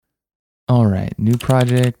All right, new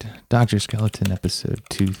project, Dr. Skeleton, episode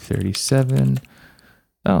 237.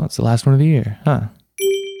 Oh, it's the last one of the year, huh?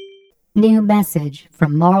 New message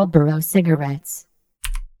from Marlboro Cigarettes.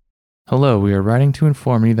 Hello, we are writing to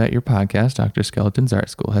inform you that your podcast, Dr. Skeleton's Art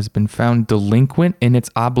School, has been found delinquent in its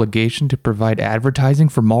obligation to provide advertising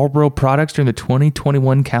for Marlboro products during the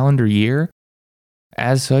 2021 calendar year.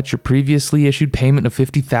 As such, your previously issued payment of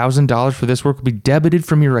 $50,000 for this work will be debited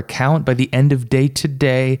from your account by the end of day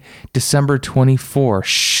today, December 24.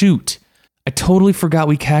 Shoot! I totally forgot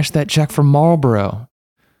we cashed that check from Marlboro.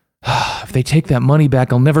 If they take that money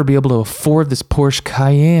back, I'll never be able to afford this Porsche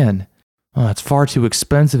Cayenne. Oh, it's far too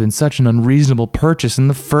expensive and such an unreasonable purchase in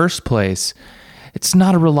the first place. It's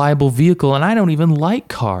not a reliable vehicle, and I don't even like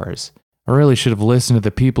cars. I really should have listened to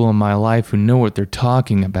the people in my life who know what they're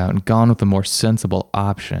talking about and gone with a more sensible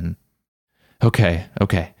option. Okay.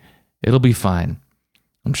 It'll be fine.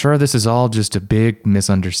 I'm sure this is all just a big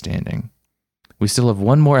misunderstanding. We still have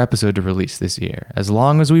one more episode to release this year. As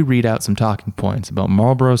long as we read out some talking points about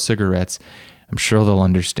Marlboro cigarettes, I'm sure they'll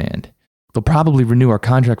understand. They'll probably renew our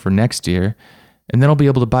contract for next year, and then I'll be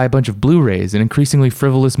able to buy a bunch of Blu-rays and increasingly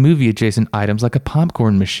frivolous movie-adjacent items like a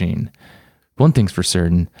popcorn machine. One thing's for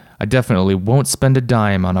certain, I definitely won't spend a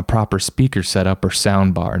dime on a proper speaker setup or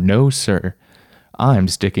soundbar. No, sir. I'm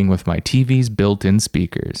sticking with my TV's built-in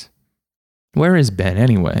speakers. Where is Ben,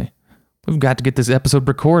 anyway? We've got to get this episode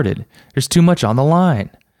recorded. There's too much on the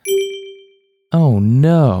line. Oh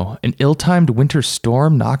no, an ill-timed winter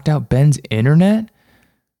storm knocked out Ben's internet?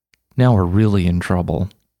 Now we're really in trouble.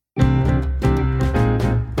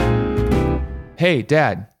 Hey,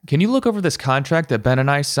 Dad, can you look over this contract that Ben and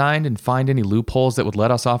I signed and find any loopholes that would let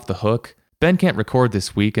us off the hook? Ben can't record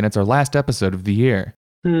this week, and it's our last episode of the year.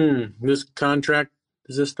 This contract,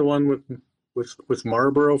 is this the one with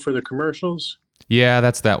Marlboro for the commercials? Yeah,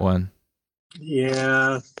 that's that one.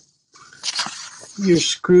 Yeah. You're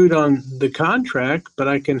screwed on the contract, but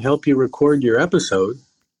I can help you record your episode.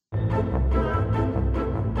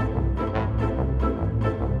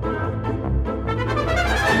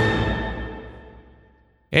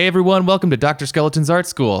 Hey everyone, welcome to Dr. Skeleton's Art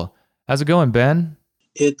School. How's it going, Ben?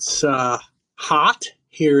 It's hot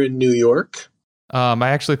here in New York. I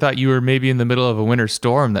actually thought you were maybe in the middle of a winter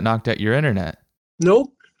storm that knocked out your internet.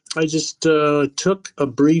 Nope. I just took a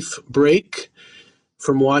brief break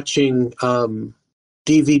from watching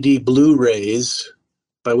DVD Blu-rays,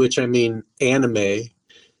 by which I mean anime,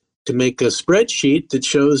 to make a spreadsheet that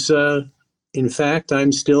shows, in fact,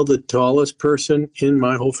 I'm still the tallest person in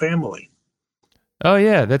my whole family. Oh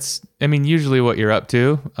yeah, that's, usually what you're up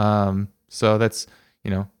to. So that's,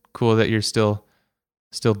 cool that you're still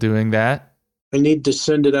doing that. I need to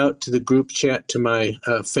send it out to the group chat to my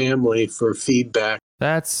family for feedback.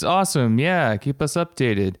 That's awesome. Yeah, keep us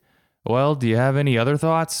updated. Well, do you have any other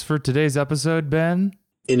thoughts for today's episode, Ben?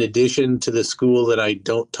 In addition to the school that I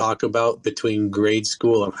don't talk about between grade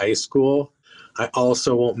school and high school, I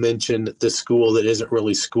also won't mention the school that isn't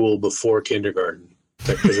really school before kindergarten.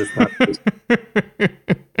 Because it's not.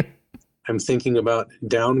 I'm thinking about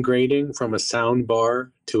downgrading from a sound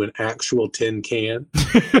bar to an actual tin can.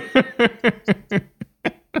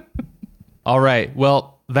 All right.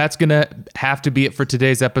 Well, that's gonna have to be it for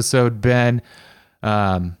today's episode, Ben.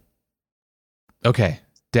 Okay,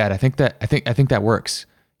 Dad. I think that works.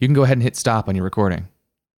 You can go ahead and hit stop on your recording.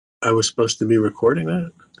 I was supposed to be recording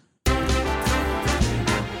that?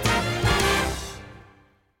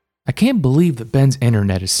 I can't believe that Ben's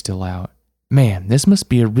internet is still out. Man, this must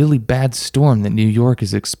be a really bad storm that New York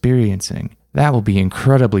is experiencing. That will be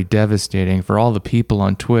incredibly devastating for all the people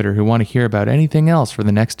on Twitter who want to hear about anything else for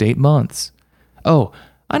the next 8 months. Oh,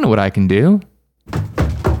 I know what I can do.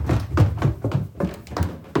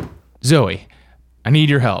 Zoe, I need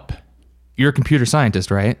your help. You're a computer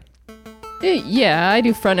scientist, right? Yeah, I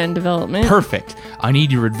do front-end development. Perfect. I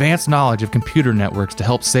need your advanced knowledge of computer networks to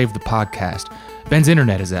help save the podcast. Ben's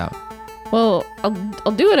internet is out. Well,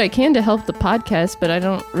 I'll do what I can to help the podcast, but I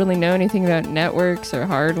don't really know anything about networks or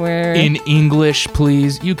hardware. In English,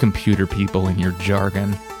 please. You computer people and your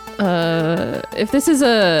jargon. If this is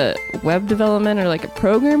a web development or like a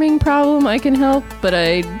programming problem, I can help, but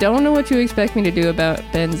I don't know what you expect me to do about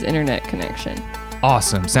Ben's internet connection.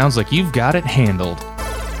 Awesome. Sounds like you've got it handled.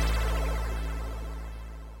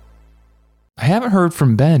 I haven't heard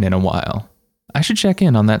from Ben in a while. I should check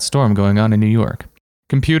in on that storm going on in New York.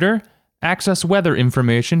 Computer, access weather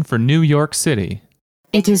information for New York City.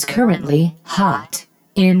 It is currently hot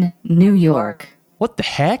in New York. What the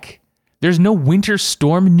heck? There's no winter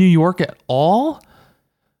storm in New York at all?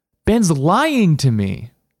 Ben's lying to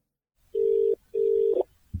me.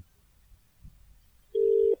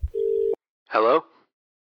 Hello?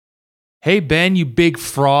 Hey, Ben, you big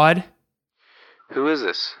fraud. Who is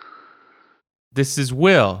this? This is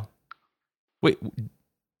Will. Wait,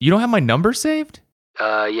 you don't have my number saved?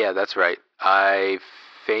 Yeah, that's right. I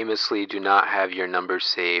famously do not have your number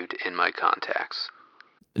saved in my contacts.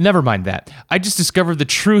 Never mind that. I just discovered the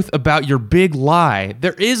truth about your big lie.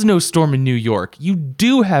 There is no storm in New York. You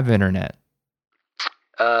do have internet.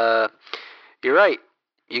 You're right.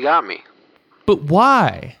 You got me. But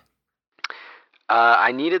why?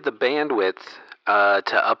 I needed the bandwidth to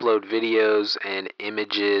upload videos and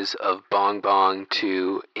images of Bong Bong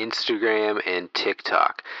to Instagram and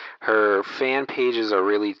TikTok. Her fan pages are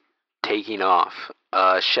really taking off.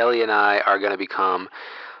 Shelly and I are going to become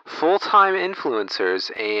full-time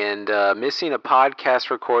influencers, and missing a podcast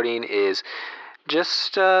recording is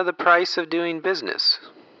just the price of doing business.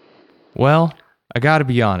 Well, I gotta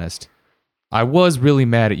be honest. I was really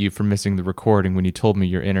mad at you for missing the recording when you told me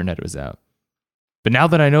your internet was out. But now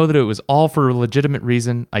that I know that it was all for a legitimate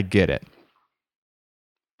reason, I get it.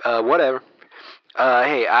 Whatever.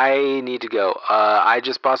 Hey, I need to go. I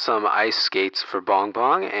just bought some ice skates for Bong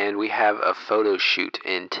Bong, and we have a photo shoot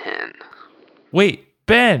in 10. Wait,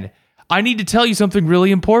 Ben, I need to tell you something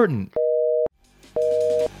really important.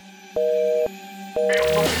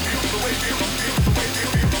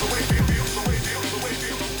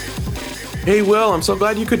 Hey, Will, I'm so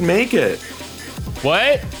glad you could make it.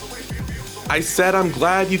 What? I said I'm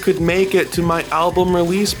glad you could make it to my album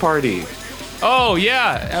release party. Oh,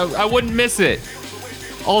 yeah, I wouldn't miss it.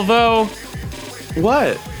 Although,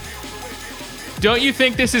 What? don't you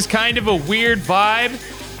think this is kind of a weird vibe?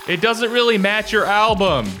 It doesn't really match your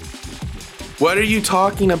album. What are you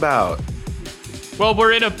talking about? Well,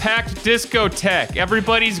 we're in a packed discotheque.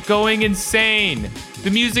 Everybody's going insane.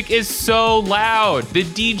 The music is so loud. The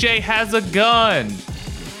DJ has a gun.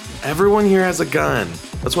 Everyone here has a gun.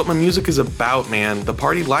 That's what my music is about, man. The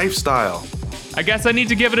party lifestyle. I guess I need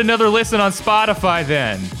to give it another listen on Spotify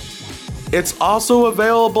then. It's also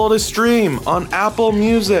available to stream on Apple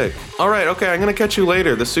Music. All right, okay, I'm gonna catch you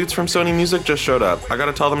later. The suits from Sony Music just showed up. I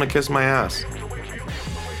gotta tell them to kiss my ass.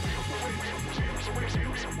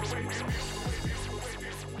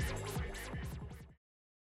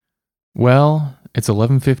 Well, it's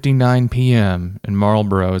 11:59 p.m. and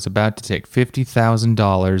Marlboro is about to take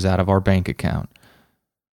 $50,000 out of our bank account.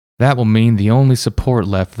 That will mean the only support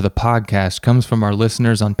left for the podcast comes from our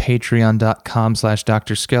listeners on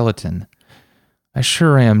patreon.com/Dr. Skeleton. I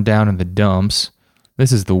sure am down in the dumps.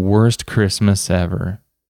 This is the worst Christmas ever.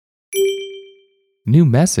 New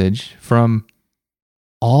message from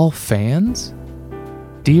all fans?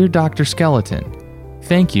 Dear Dr. Skeleton,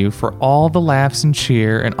 thank you for all the laughs and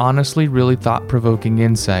cheer and honestly really thought-provoking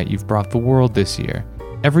insight you've brought the world this year.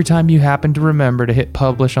 Every time you happen to remember to hit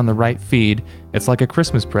publish on the right feed, it's like a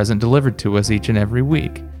Christmas present delivered to us each and every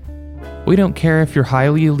week. We don't care if your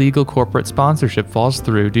highly illegal corporate sponsorship falls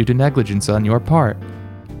through due to negligence on your part.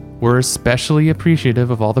 We're especially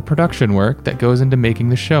appreciative of all the production work that goes into making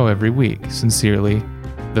the show every week. Sincerely,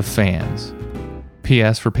 the fans.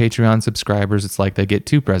 P.S. For Patreon subscribers, it's like they get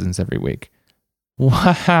 2 presents every week.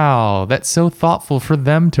 Wow, that's so thoughtful for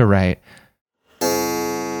them to write.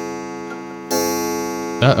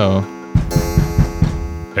 Uh-oh.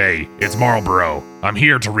 Hey, it's Marlboro. I'm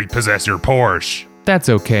here to repossess your Porsche. That's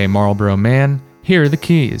okay, Marlboro man. Here are the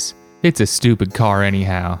keys. It's a stupid car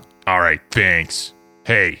anyhow. Alright, thanks.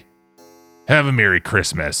 Hey, have a Merry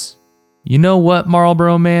Christmas. You know what,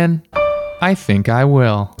 Marlboro man? I think I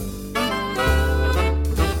will.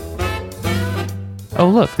 Oh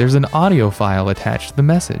look, there's an audio file attached to the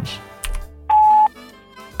message.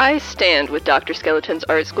 I stand with Dr. Skeleton's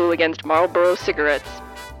art school against Marlboro cigarettes.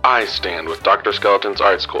 I stand with Dr. Skeleton's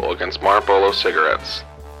art school against Marlboro cigarettes.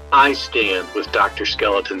 I stand with Dr.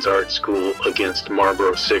 Skeleton's art school against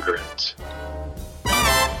Marlboro cigarettes.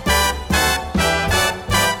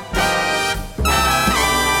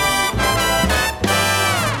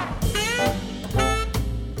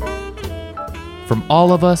 From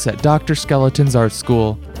all of us at Dr. Skeleton's art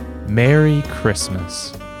school, Merry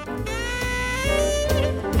Christmas.